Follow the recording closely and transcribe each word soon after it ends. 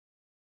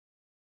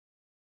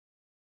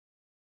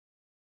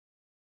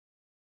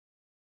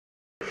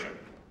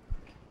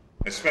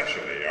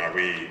Especially are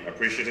we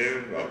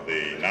appreciative of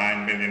the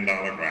 $9 million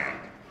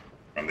grant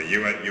from the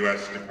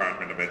U.S.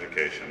 Department of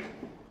Education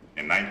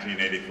in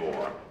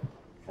 1984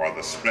 for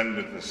the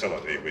splendid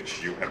facility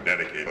which you have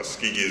dedicated to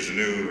Tuskegee's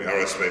new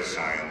aerospace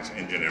science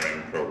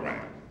engineering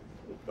program,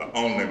 the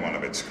only one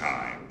of its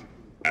kind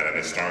at an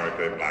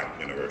historically black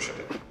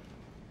university.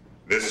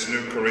 This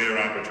new career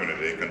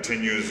opportunity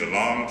continues a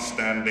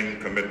long-standing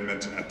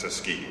commitment at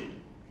Tuskegee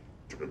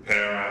to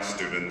prepare our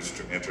students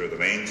to enter the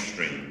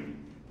mainstream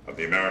of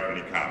the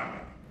American economy.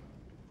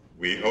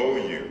 We owe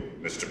you,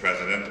 Mr.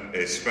 President,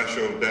 a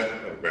special debt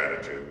of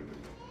gratitude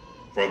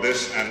for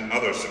this and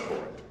other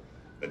support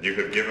that you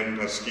have given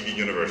Tuskegee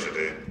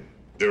University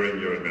during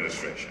your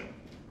administration.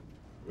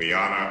 We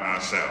honor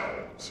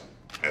ourselves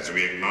as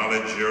we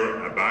acknowledge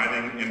your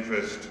abiding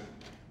interest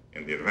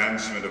in the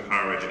advancement of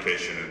higher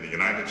education in the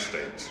United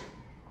States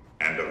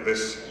and of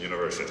this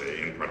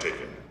university in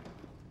particular.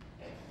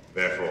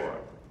 Therefore,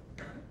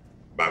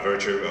 by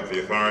virtue of the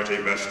authority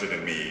vested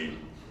in me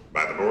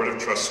by the Board of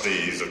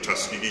Trustees of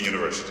Tuskegee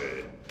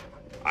University,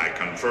 I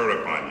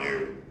confer upon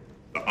you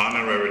the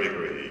honorary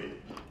degree,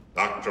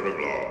 Doctor of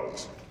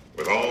Laws,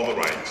 with all the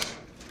rights,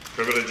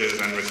 privileges,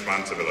 and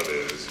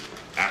responsibilities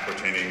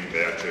appertaining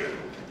thereto,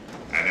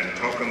 and in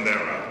token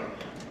thereof,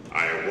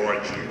 I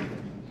award you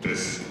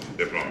this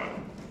diploma.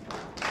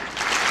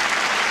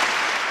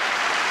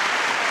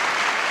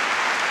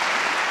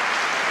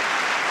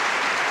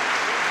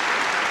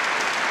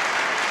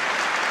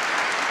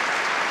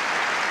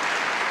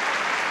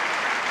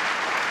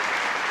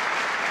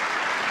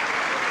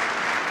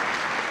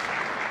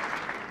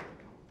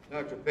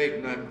 Dr.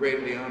 Payton, I'm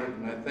greatly honored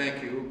and I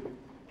thank you.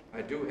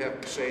 I do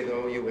have to say,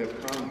 though, you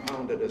have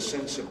compounded a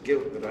sense of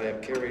guilt that I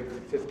have carried for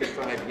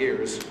 55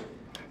 years.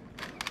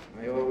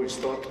 I always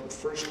thought the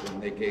first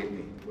one they gave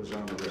me was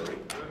honorary.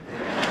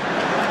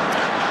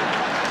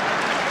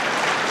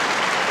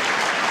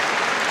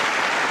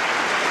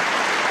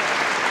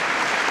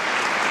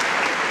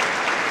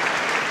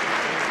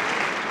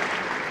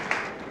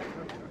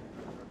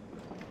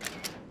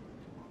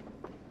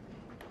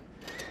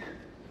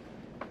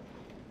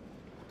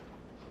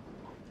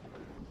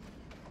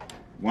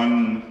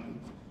 One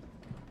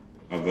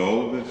of the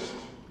oldest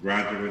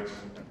graduates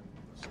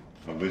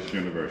of this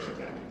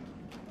university,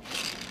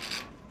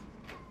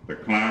 the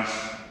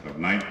class of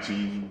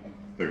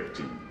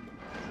 1913.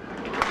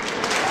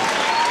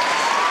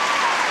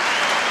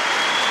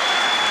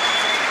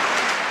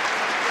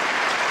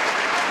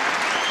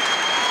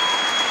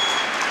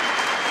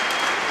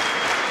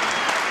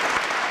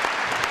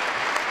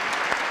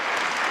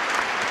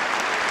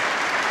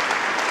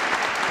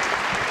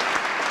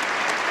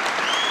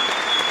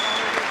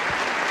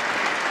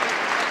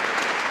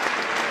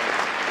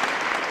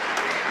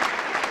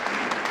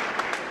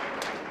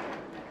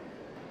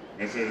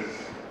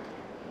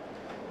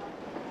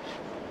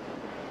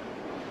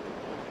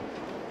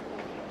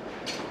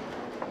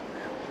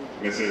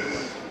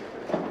 Mrs.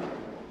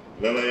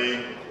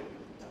 Lily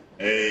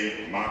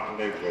A.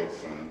 Motley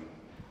Wilson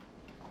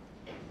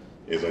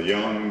is a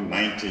young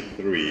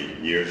 93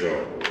 years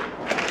old.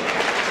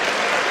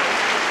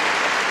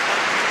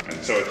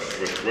 And so it's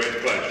with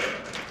great pleasure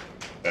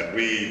that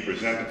we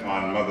present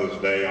on Mother's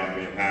Day on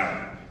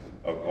behalf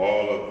of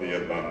all of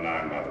the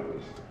alumni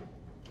mothers.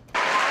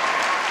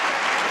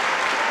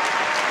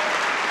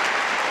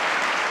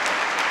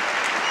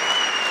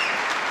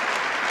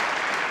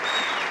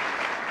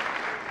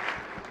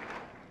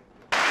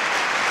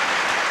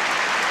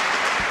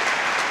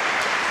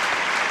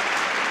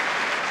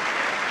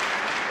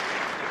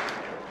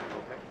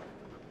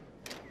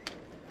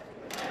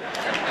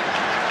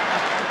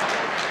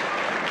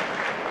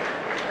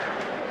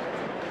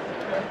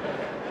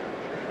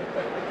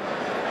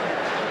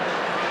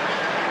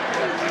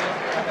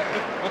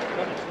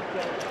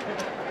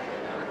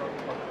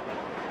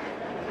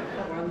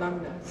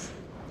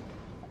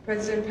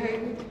 President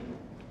Payton,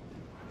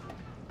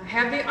 I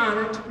have the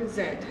honor to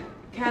present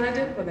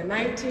candidate for the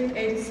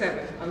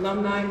 1987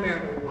 Alumni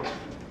Merit Award.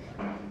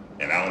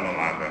 An alma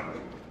mater,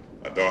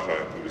 a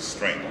daughter whose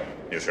strength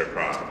is her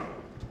pride.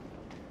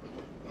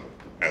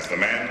 As the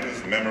man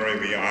whose memory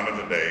we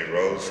honor today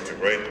rose to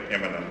great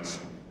eminence,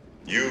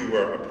 you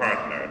were a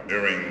partner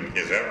during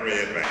his every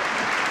advance.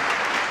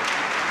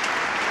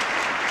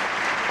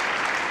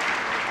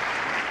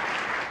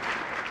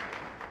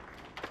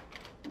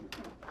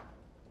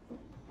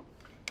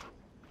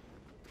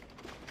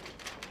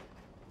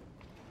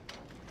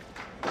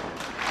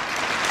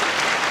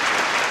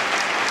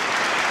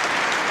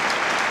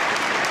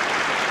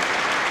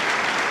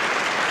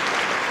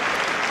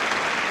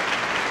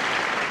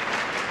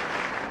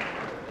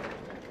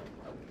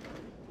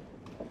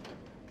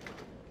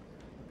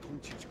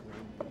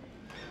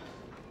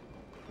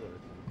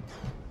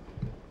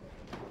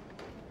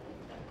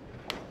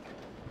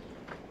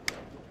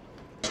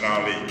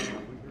 Now leave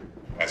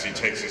as he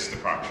takes his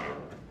departure.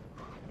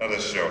 Let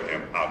us show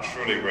him how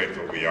truly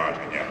grateful we are to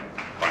him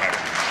for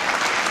having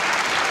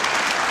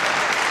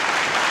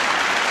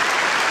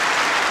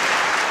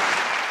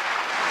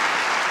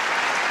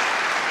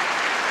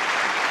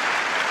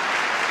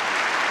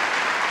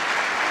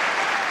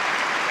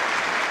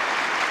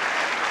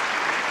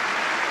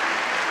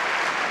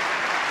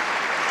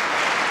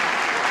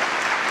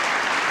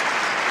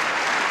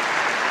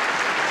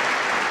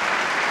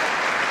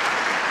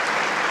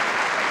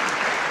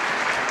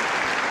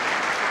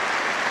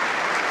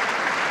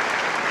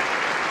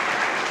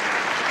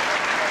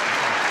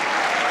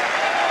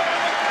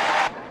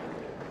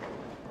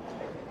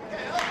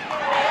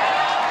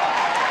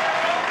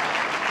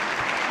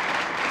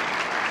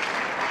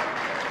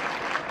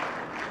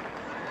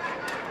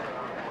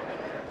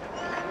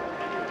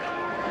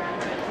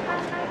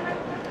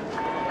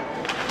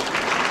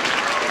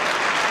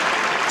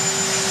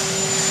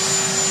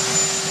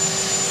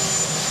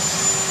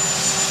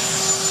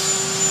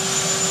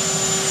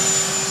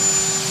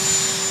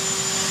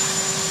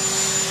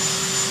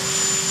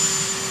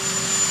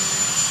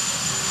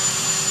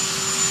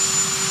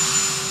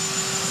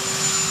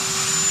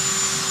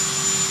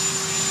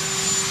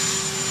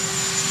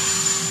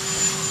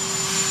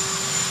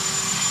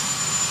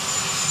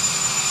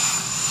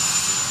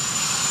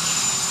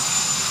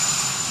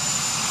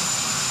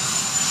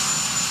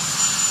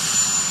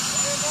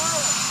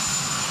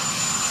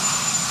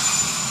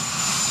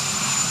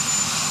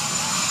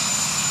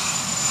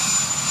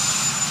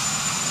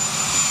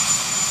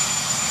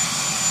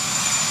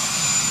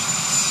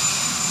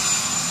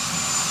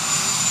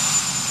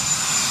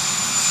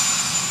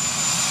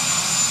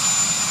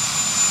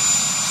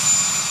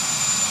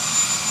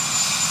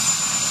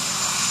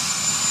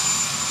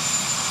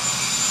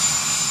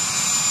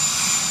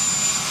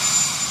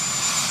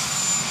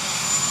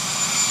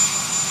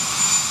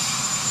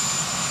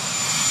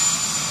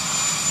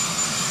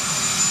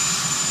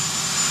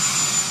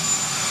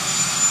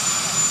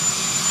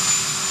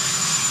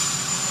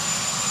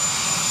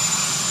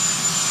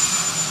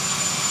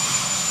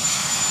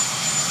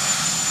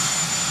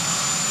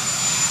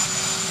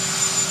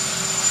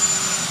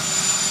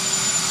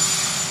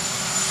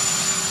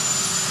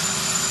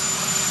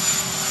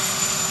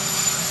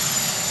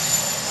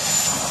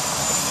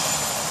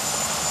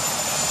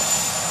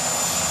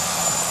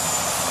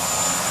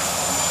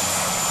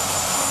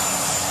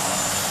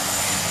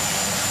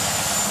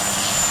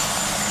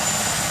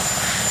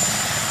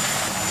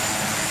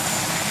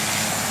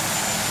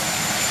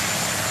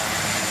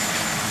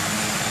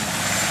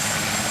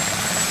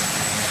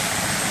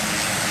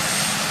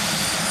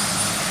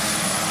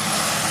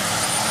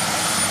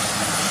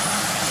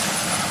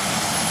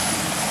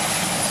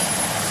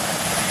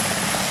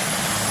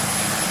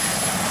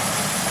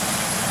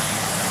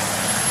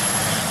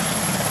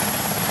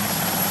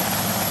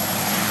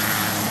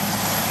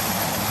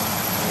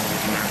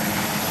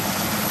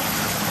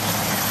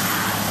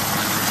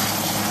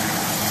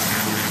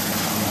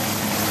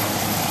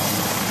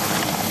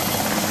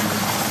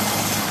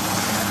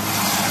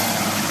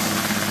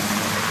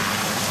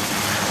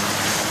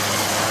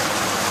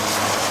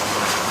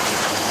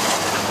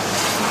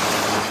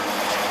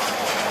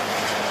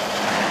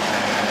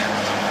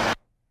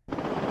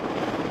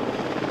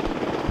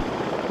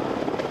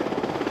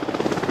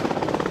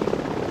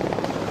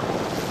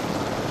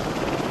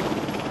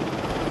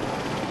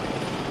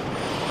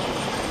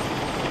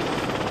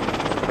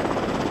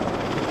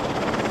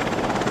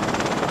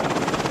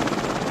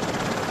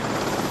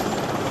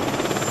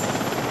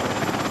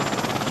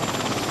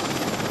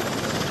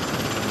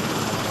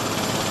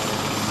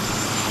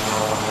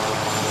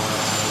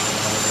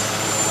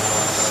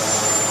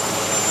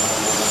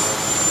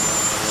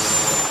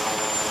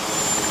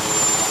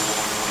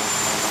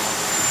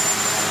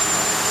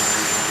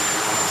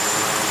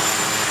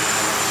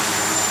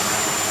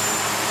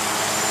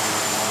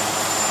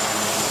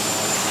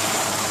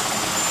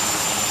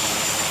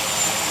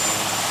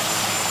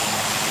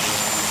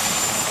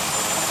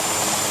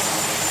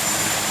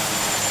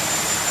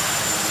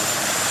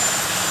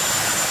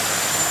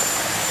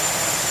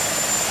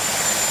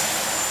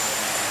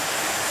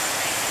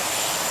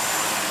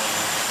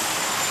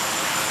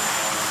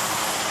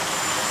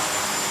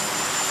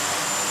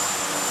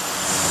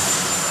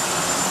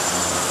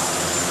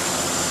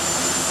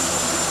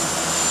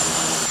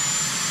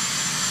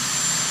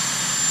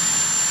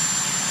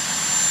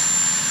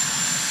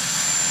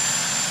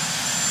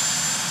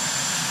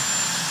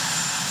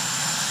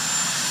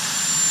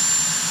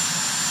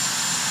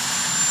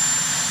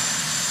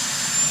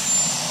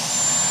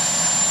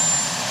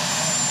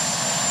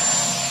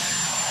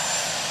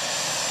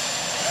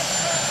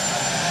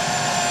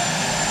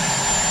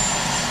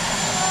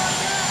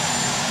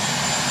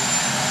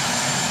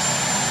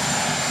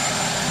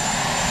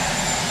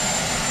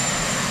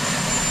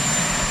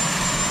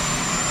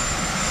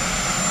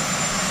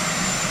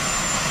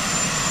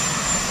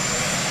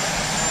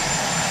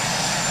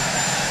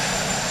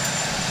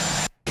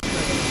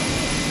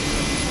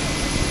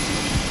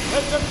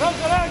Mr.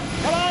 President,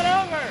 come on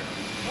over.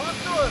 Talk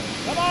to us.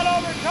 Come on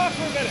over and talk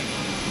for a minute.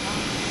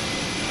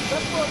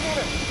 Just for a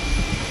minute.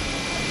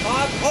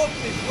 Bob Hope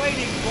is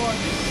waiting for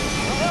me.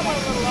 Come on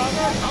a little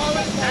longer. All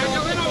this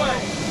Daniel Inouye.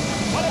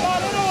 What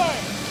about Inouye?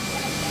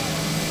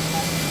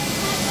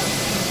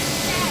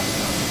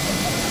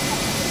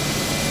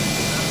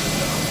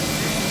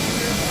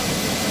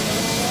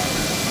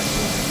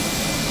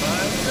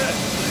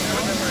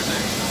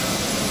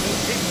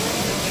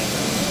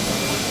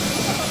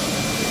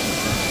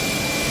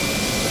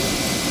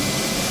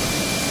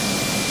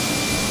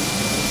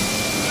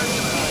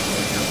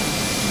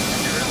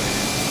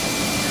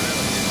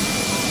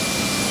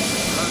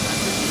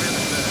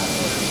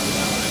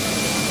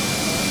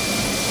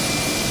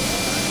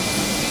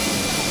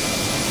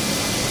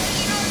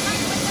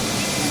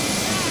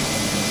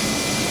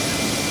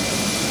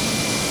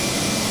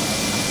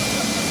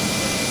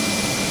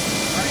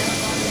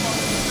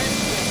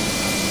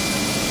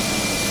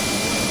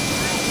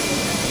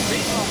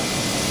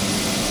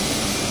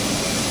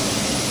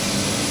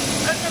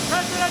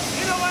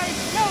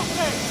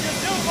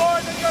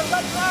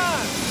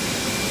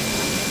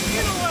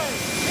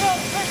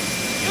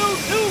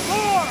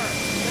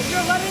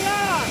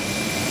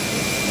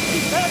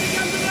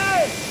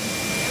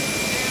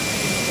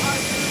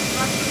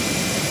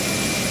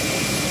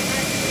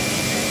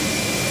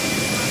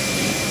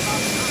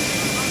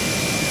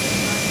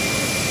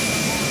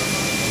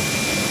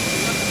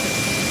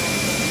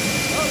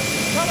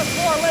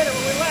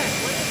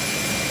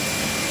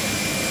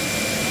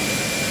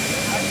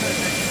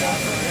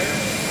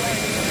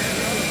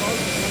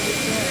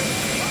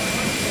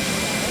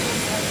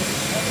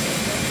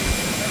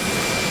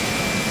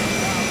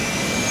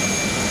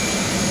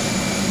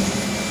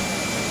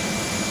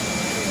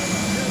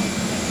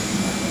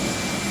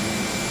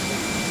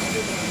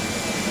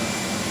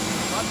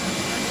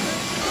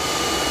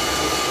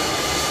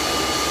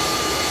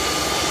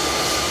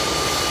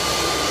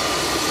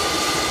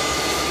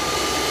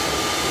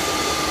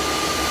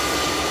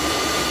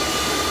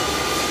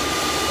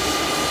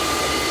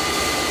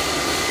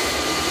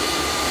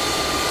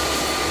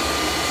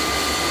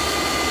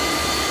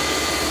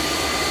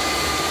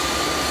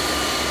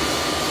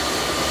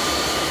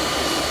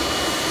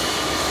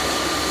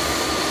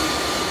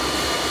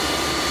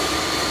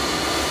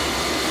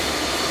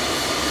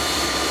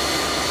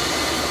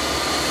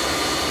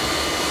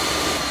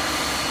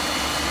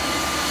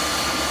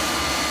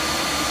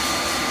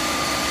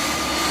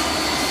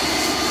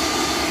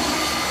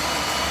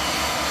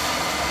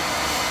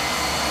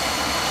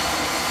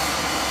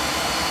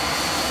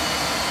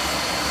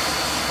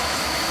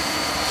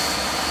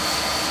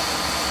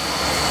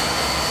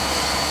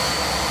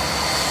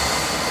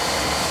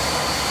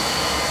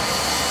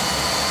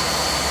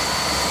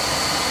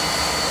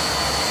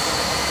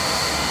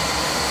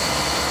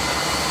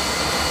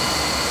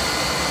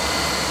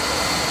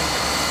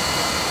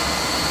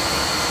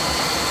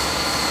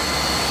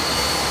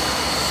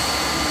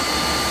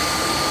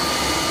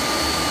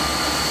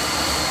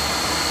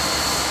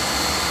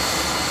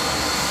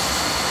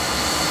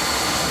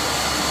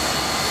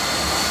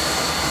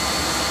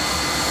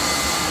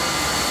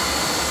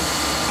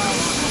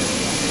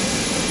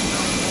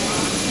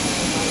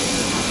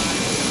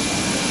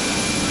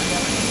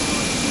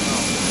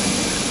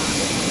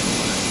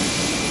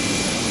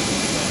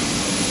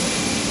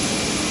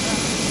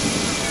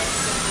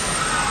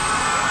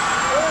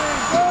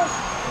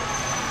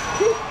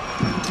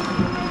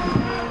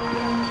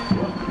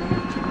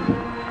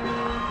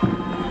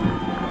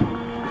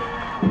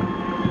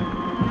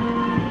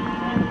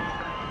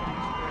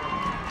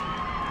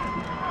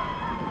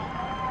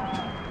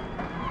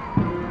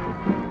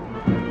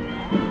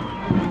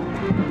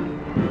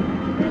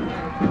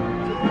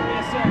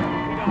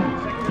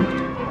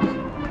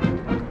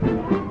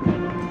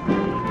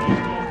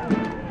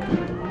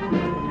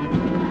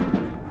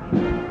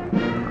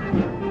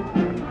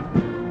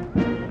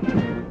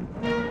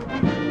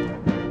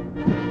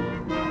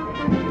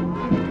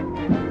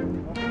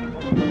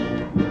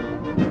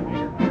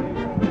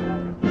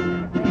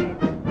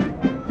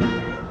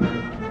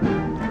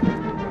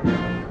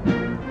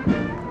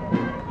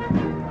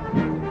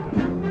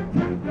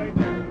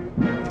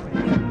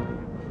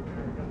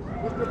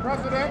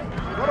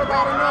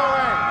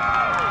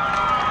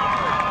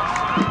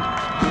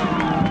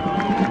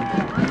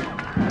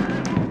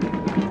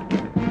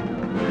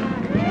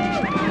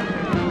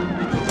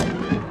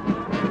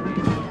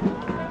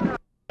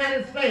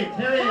 States.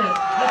 Here he is,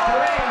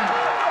 Mr. Reagan.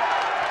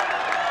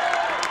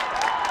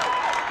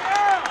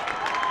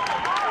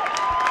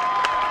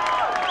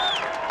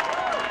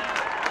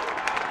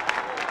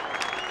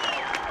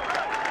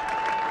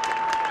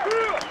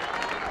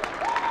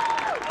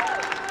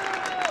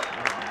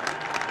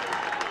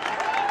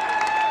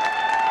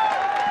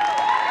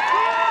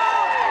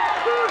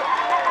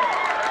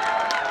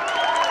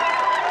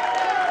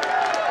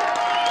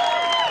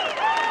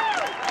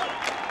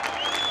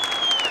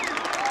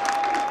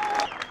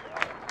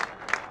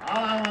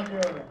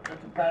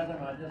 Mr.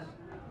 President, I just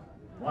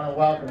want to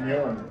welcome you,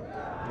 and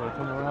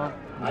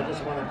I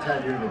just want to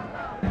tell you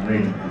that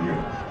waiting for you.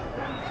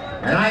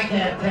 And I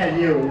can't tell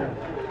you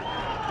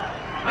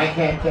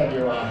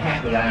how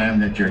happy I am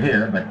that you're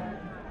here, but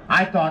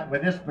I thought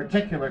with this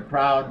particular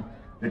crowd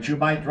that you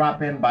might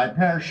drop in by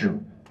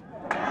parachute.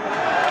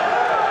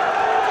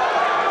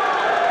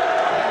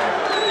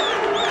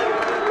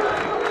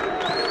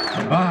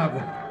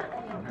 Bob,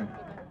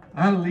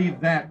 I'll leave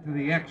that to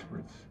the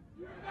experts.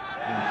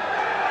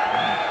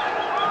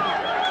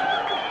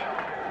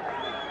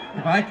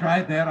 If I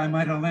tried that, I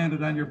might have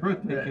landed on your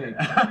birthday cake.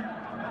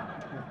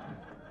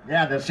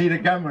 Yeah, the seat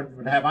of government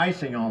would have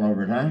icing all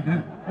over it, huh?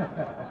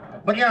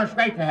 But you know, it's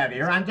great to have you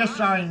here. I'm just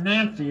sorry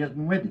Nancy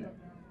isn't with you.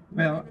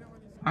 Well,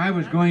 I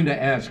was going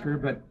to ask her,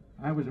 but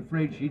I was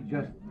afraid she'd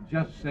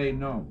just say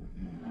no.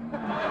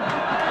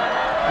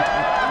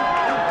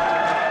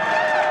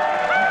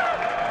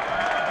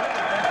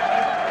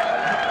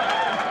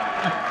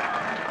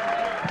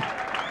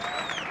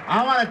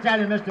 I want to tell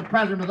you, Mr.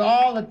 President, with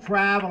all the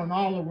travel and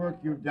all the work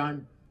you've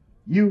done,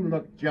 you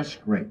look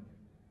just great.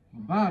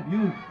 Bob,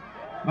 you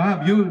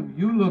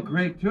look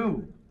great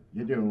too.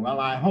 You do. Well,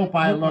 I hope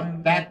I look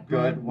that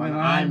good when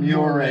I'm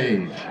your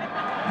age.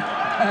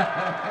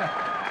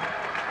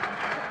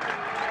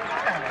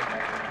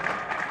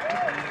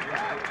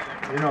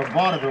 You know,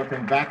 vaudeville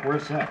can back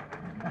worse up.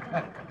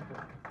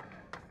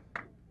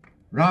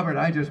 Robert,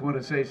 I just want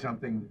to say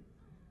something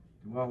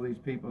to all these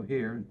people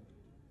here.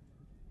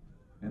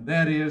 And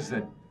that is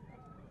that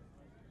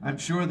I'm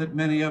sure that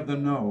many of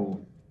them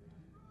know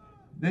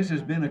this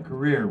has been a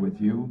career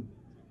with you.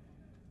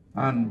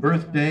 On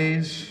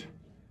birthdays,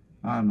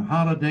 on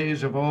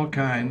holidays of all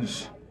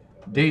kinds,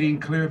 dating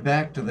clear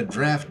back to the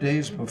draft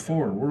days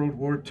before World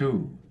War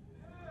II.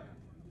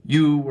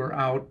 You were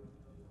out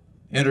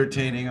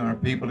entertaining our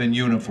people in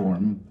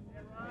uniform.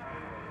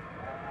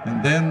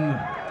 And then,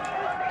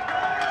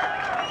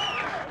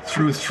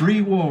 through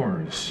three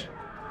wars,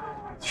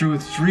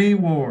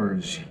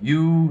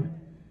 you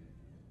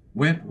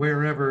went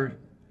wherever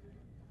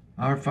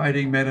our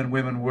fighting men and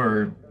women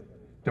were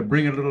to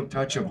bring a little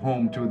touch of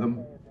home to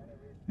them.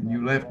 And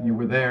you left and you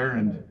were there,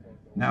 and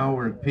now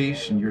we're at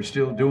peace and you're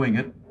still doing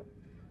it.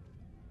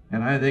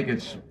 And I think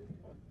it's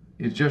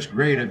just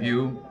great of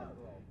you.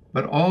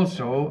 But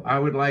also, I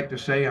would like to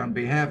say on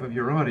behalf of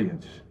your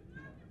audience,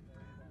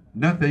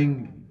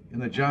 nothing in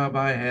the job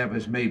I have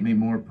has made me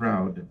more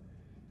proud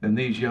than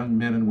these young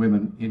men and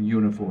women in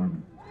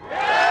uniform.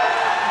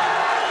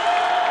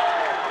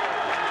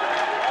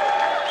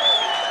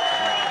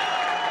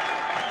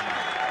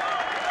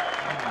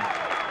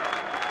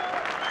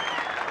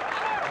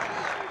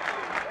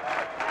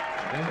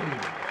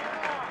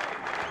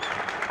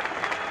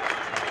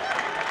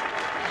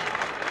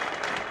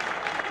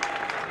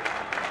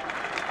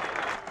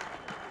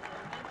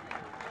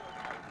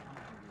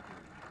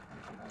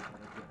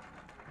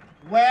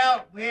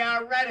 Well, we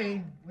are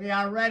ready. We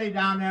are ready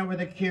down there with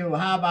the cue.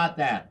 How about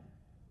that?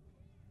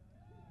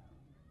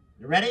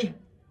 You ready?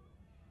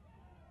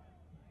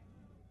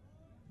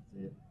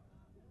 That's it.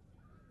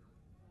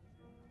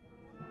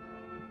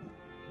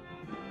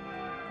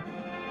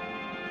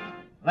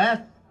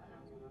 Les?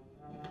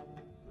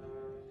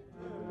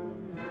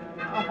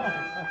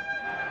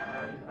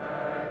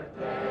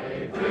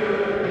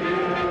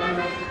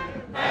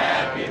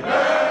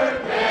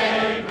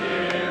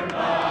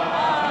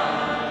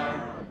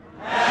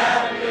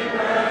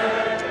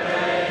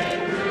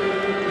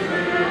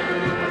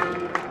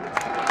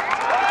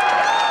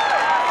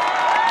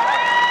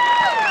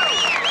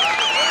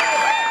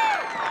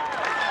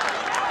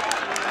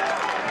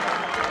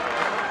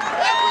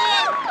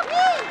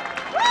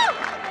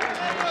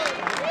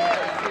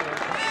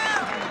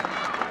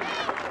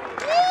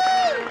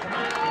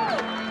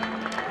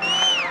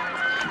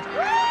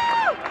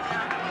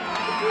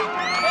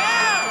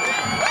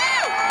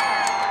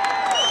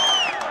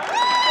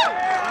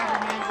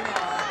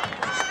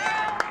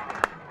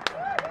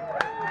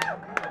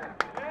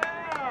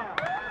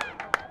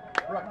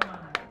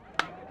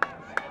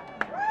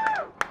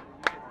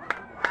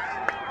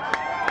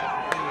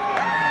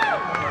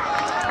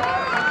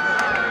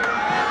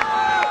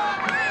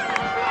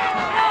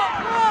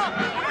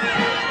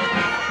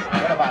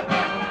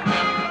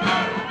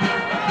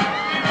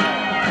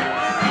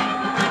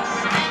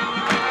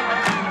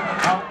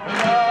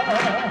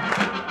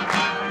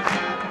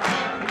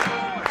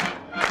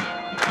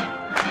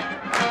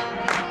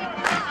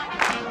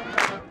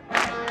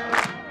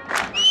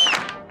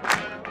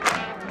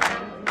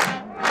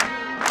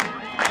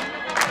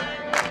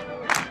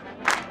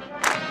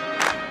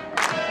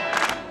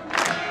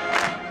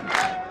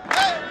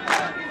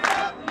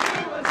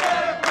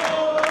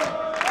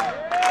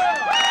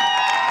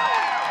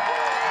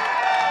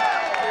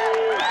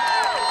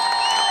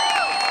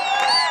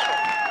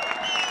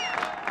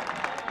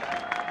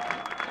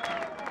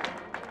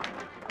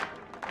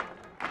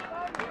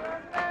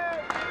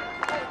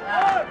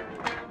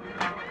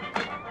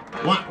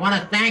 Want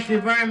to thank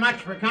you very much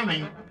for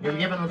coming. You've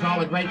given us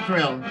all a great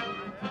thrill.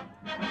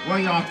 Where are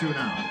you off to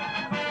now?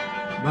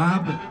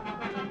 Bob,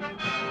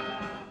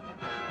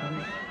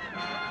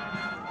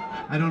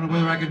 I don't know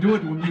whether I can do it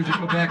to a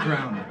musical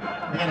background.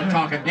 We got to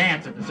talk and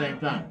dance at the same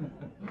time.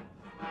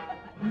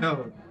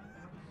 No.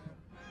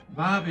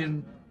 Bob,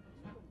 in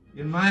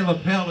my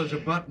lapel is a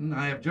button.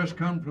 I have just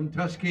come from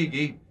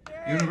Tuskegee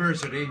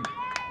University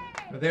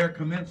for their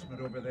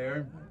commencement over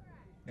there,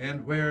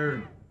 and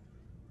where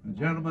a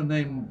gentleman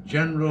named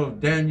General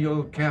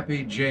Daniel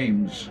Cappy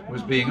James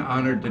was being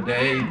honored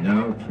today.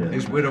 No kidding.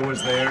 His widow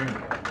was there.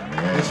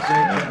 Yes, This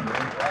great general.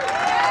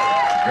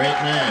 Great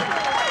man.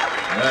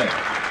 Right.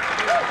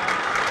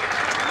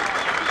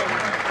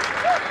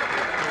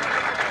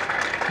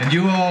 And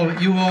you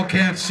all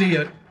can't see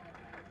it,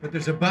 but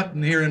there's a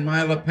button here in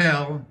my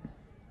lapel,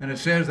 and it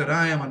says that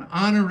I am an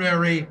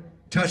honorary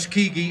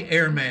Tuskegee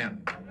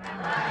Airman.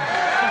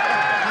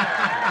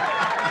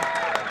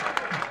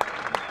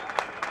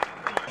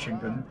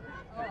 Washington.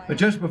 But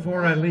just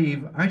before I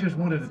leave, I just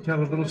wanted to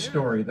tell a little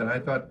story that I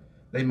thought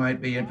they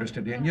might be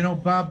interested in. You know,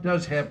 Bob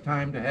does have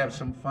time to have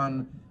some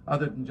fun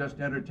other than just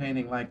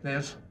entertaining like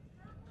this.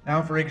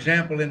 Now, for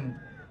example,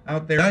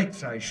 out there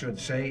nights, I should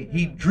say,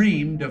 he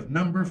dreamed of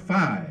number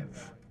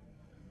 5.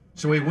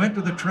 So he went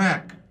to the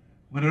track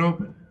when it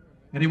opened,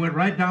 and he went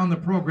right down the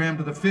program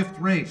to the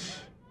 5th race,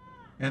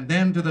 and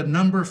then to the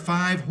number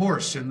 5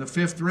 horse in the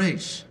 5th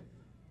race,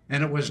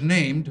 and it was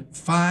named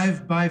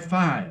 5 by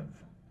 5.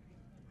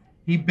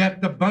 He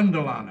bet the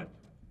bundle on it.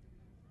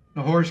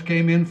 The horse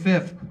came in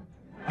 5th.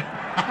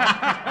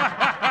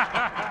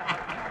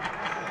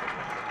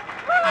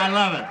 I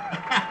love it.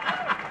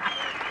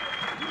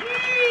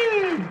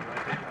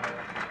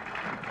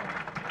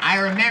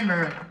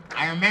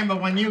 I remember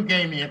when you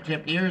gave me a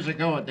tip years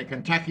ago at the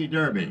Kentucky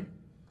Derby.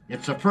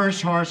 It's the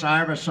first horse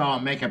I ever saw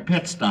make a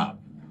pit stop.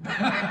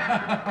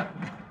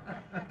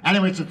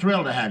 Anyway, it's a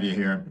thrill to have you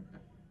here.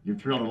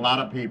 You've thrilled a lot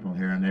of people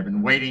here, and they've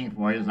been waiting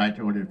for you, as I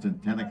told you,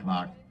 since 10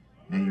 o'clock,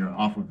 and you're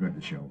awful good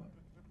to show up.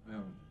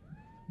 Well,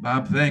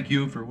 Bob, thank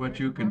you for what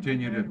you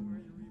continue to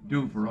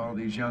do for all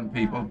these young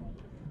people,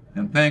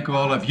 and thank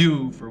all of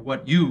you for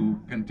what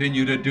you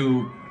continue to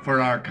do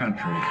for our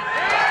country.